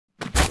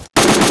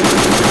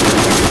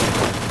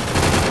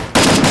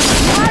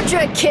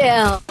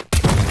kill!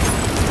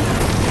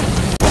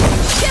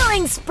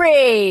 Killing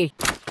spree!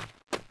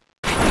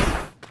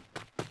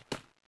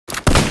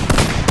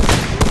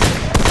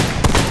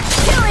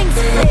 Killing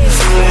spree!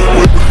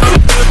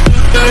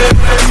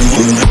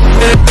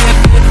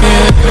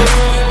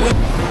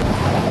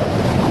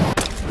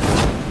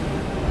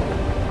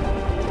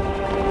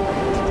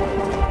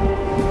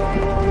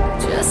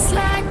 Just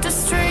like the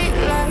street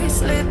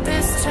lights lit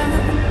this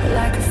town,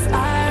 like a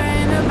fire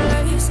in a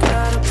blaze,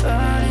 gotta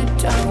burn it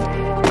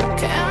down.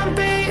 Can't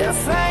be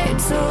afraid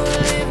to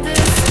leave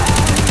this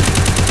out.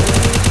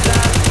 We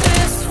got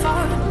this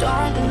far,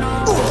 don't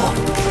know.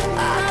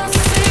 I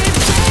see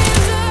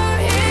danger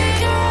in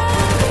your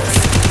eyes.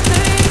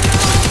 They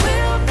know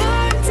we'll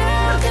burn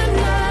down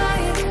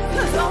tonight.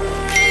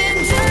 Coming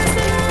just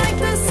like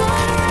the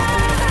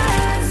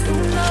sunrise. You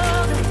know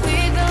that we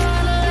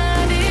gonna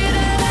let it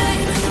out.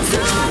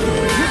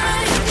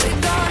 Tonight, we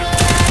gonna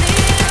let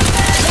it out.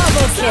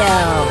 Double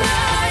kill!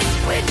 Tonight,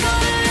 we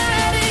gonna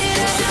let it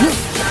out.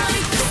 Just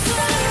like the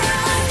sunrise.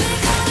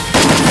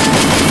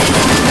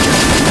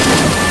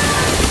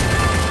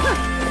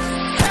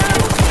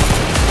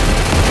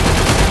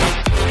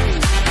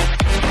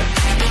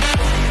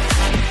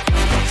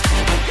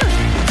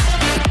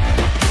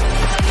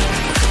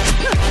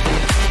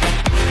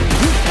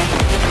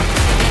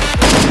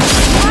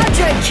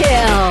 Quadra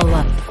kill!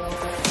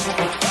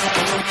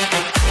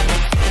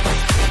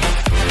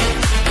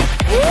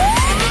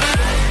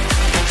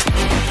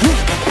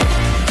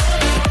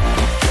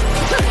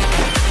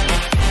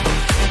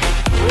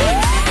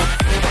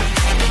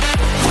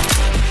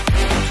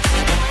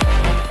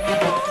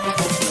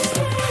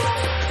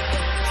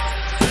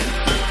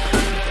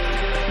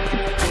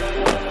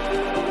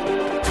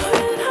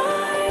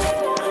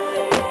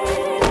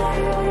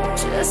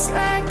 Just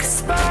like a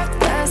spark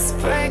that's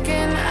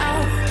breaking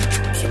out.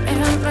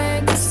 Can't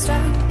make a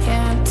stop,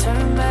 can't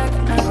turn back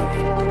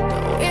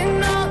now. We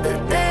know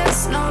that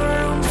there's no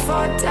room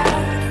for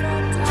doubt.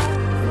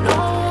 No,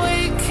 we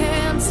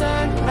can't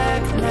turn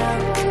back now.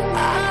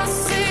 I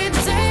see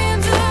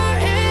danger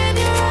in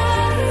your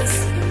eyes.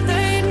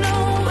 They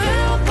know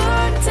we'll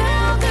burn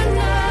down the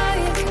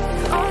night.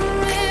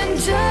 Coming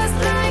just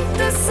like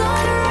the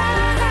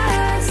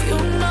sunrise. You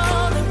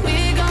know that we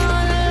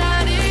gonna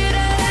light it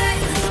up.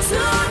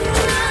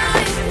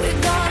 Tonight, we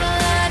gonna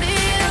let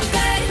it up.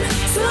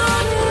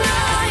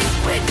 Tonight,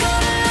 we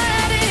gonna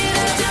let it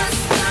up. Just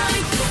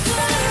like the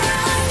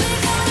sunrise, we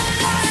gonna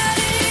let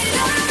it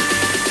up.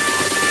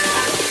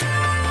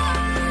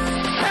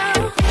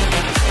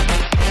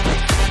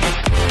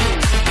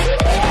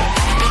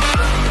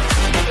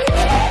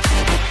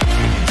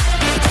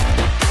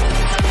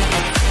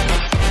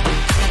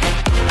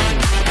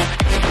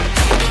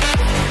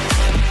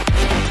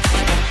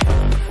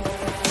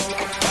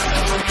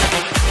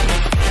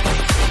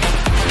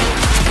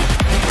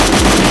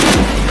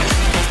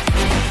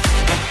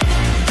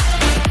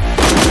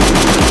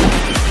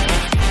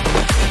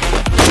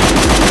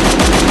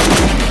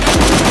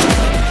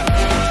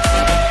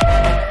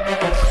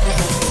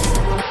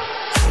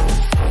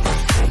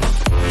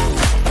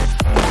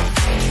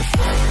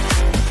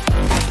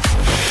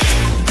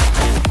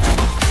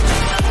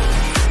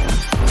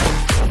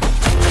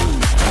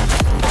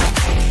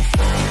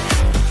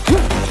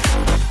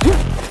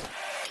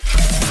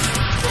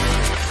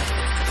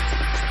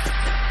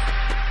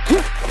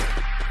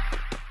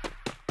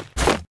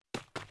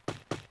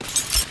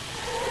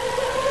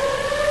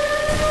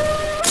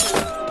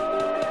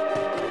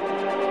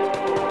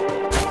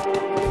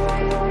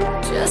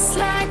 Just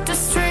like the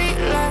street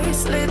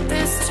lights lit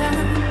this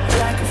town,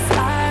 like a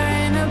fire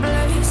in a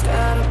blaze,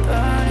 gotta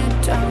burn it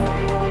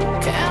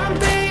down. Can't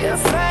be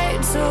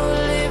afraid to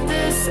leave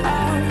this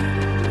out.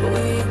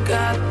 We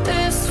got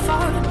this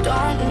far,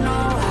 don't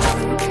know how.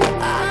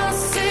 I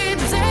see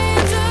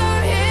danger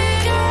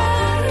in your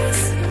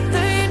eyes.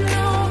 They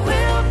know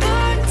we'll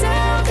burn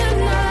down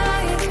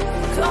tonight.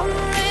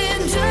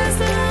 Coming just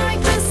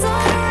like the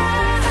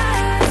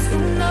sunrise. You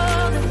know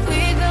that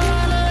we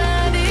gonna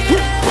let it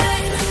out.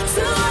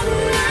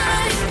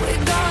 Tonight, we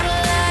gonna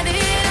let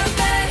it out.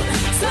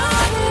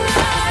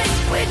 Tonight,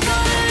 we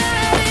gonna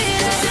let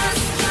it out.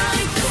 Just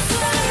like the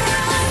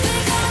sunrise, we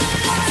gonna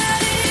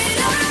let it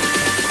out.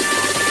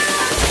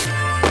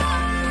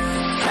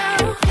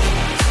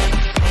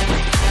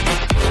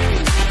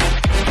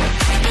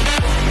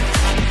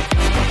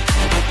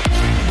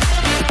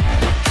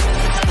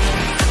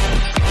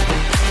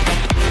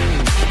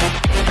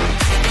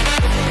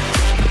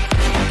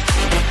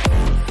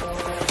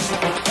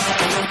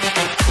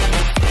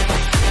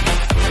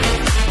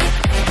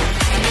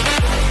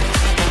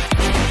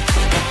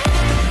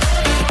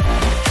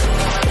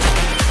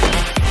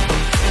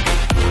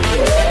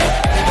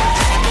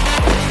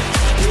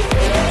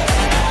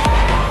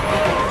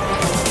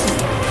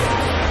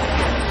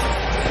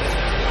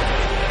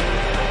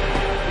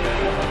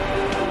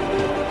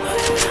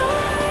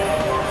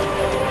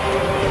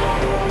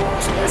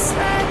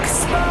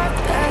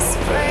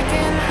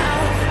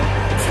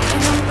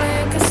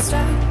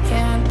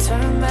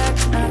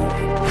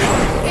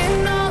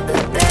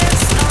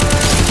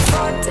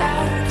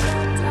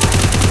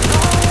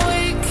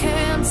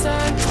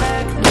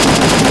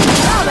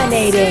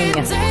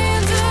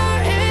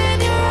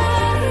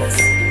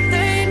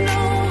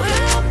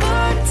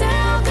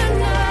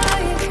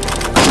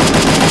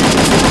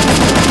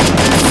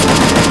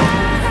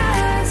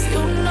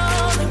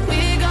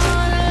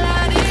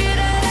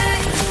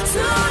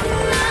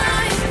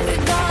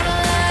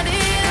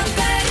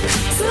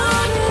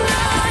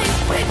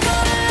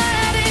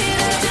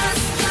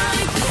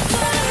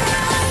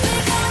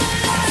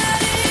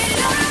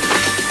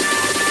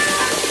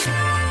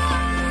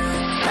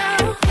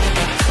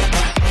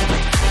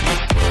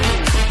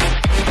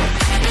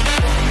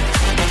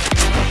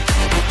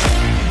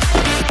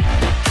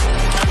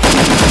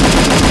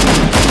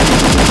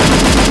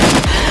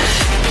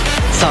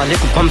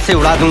 साले को बम से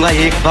उड़ा दूंगा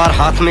एक बार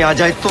हाथ में आ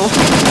जाए तो।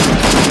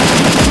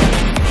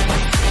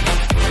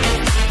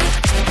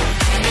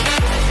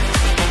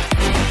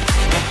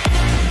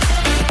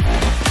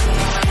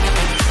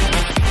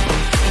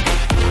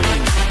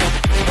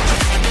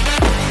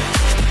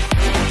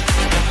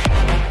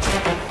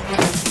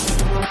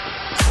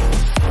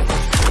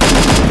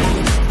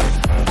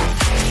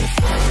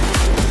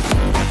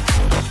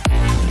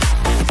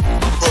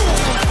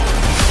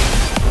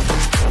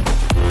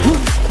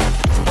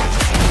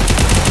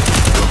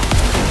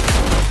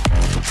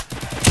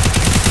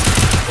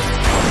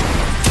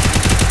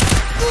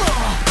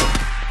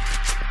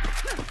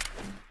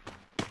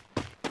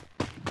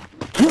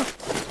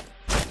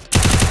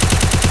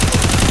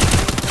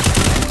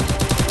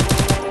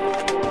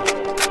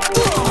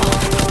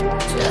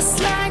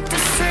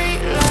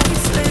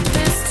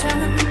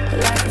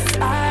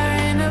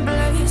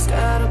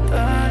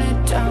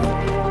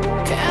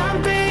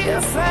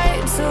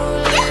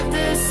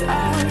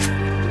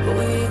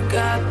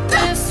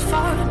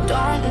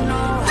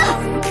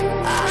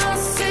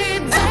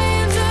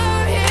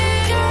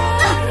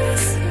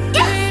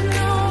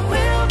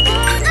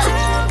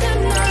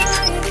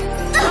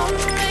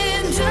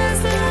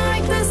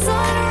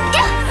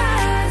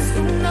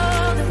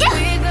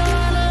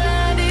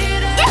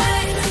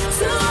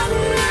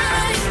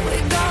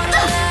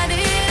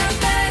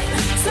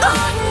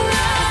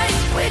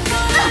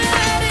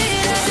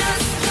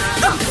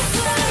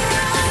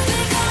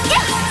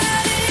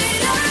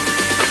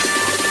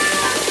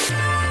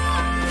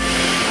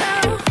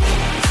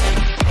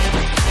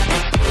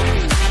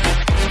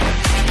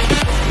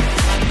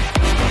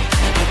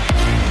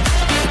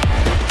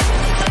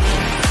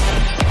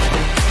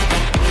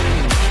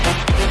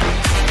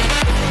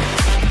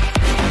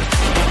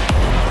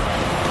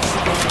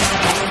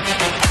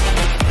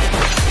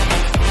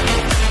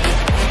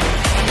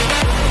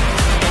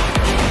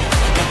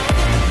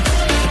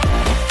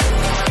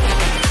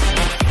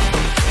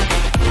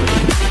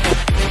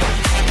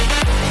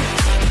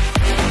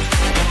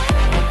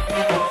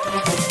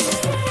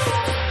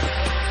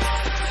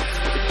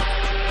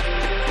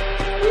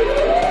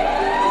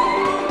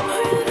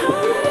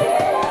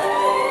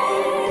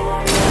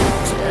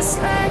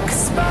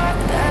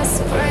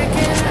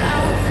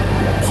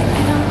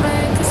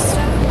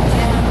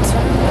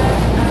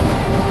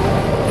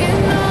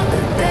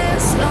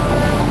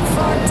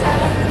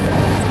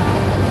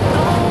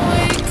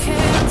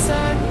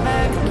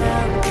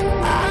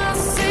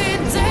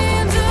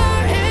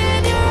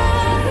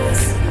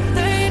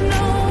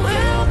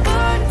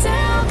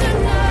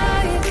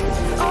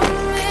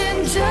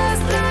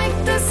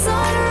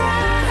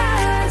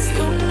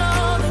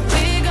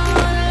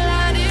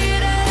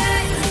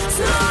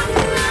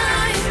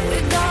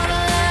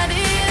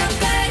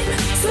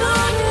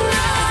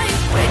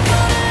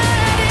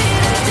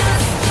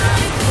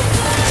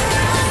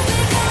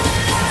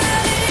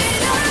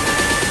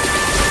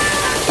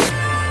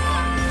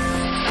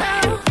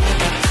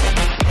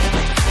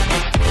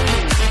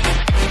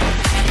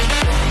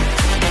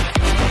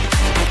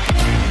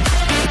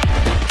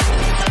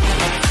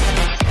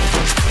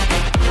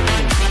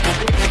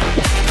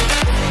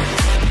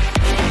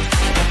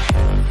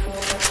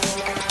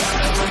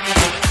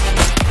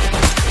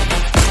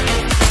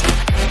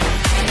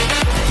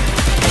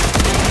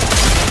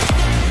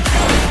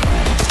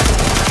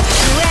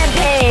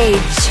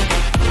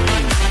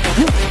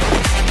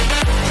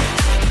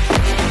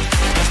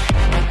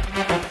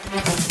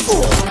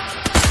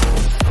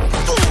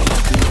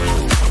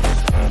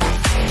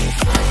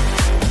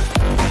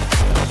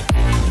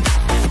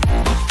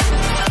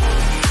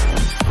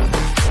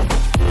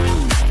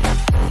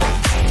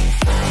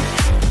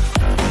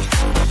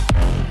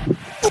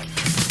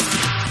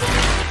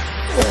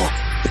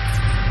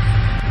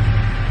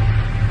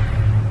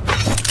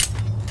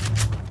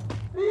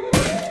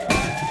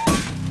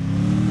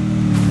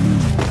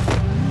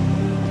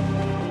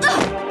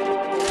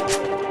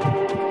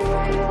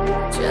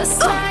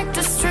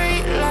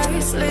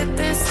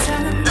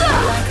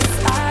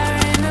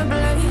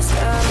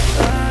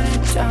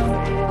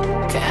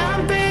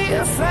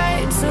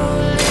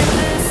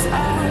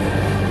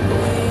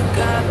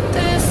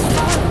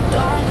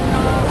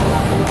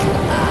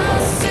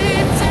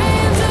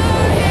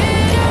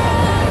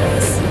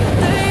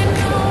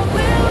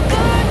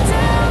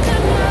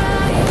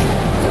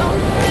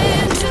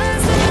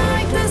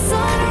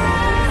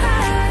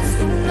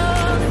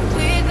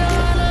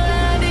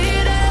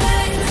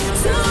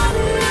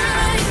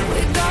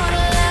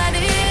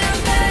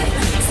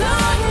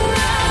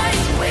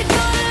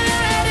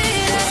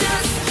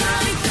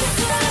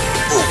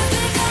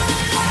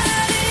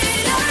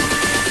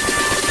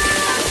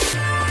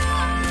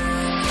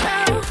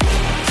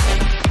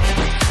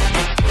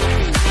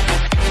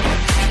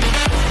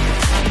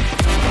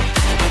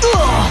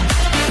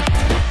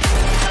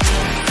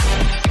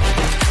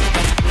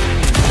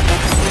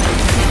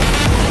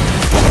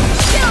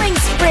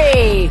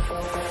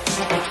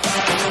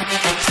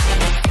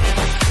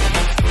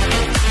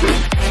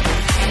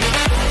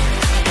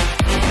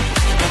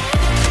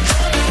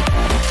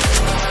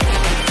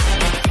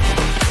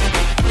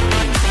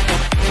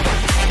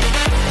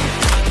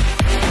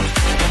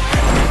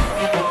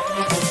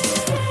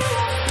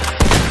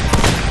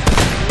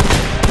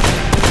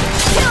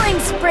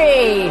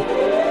 spree.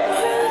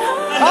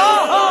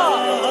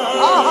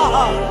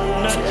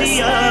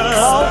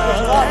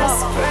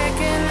 That's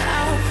breaking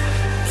out.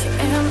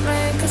 Can't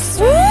make a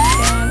stop,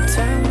 can't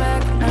turn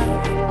back now.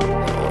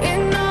 We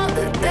know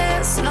that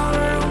there's no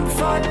room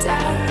for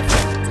doubt.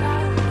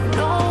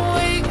 No,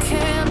 we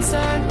can't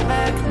turn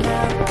back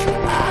now.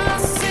 I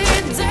see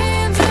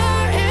danger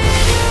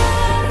in your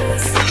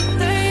eyes.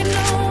 They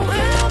know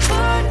we'll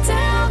burn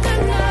down the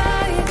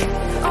night.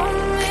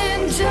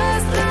 Coming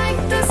just like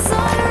the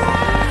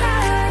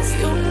sunrise.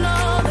 You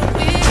know that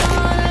we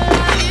gonna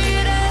light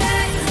it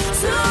up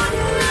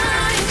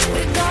tonight.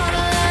 We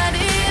gonna light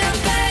it up,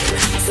 babe.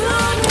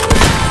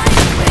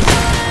 Tonight we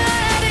gonna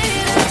light it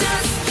up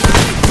just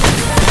like the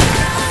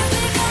sunrise.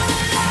 We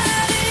gonna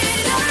light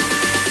it up now.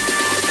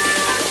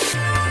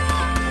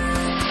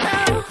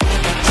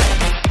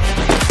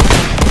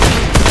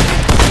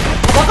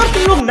 अगर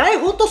तुम लोग नए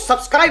हो तो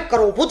subscribe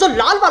करो, वो जो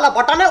लाल वाला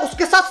बटन है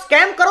उसके साथ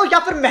स्कैम करो या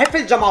फिर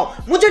महफिल जमाओ,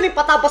 मुझे नहीं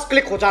पता, बस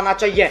क्लिक हो जाना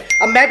चाहिए।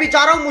 अब मैं भी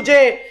जा रहा हूं,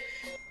 मुझे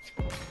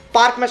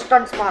पार्क में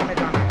स्टंट्स मारने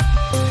जाना है।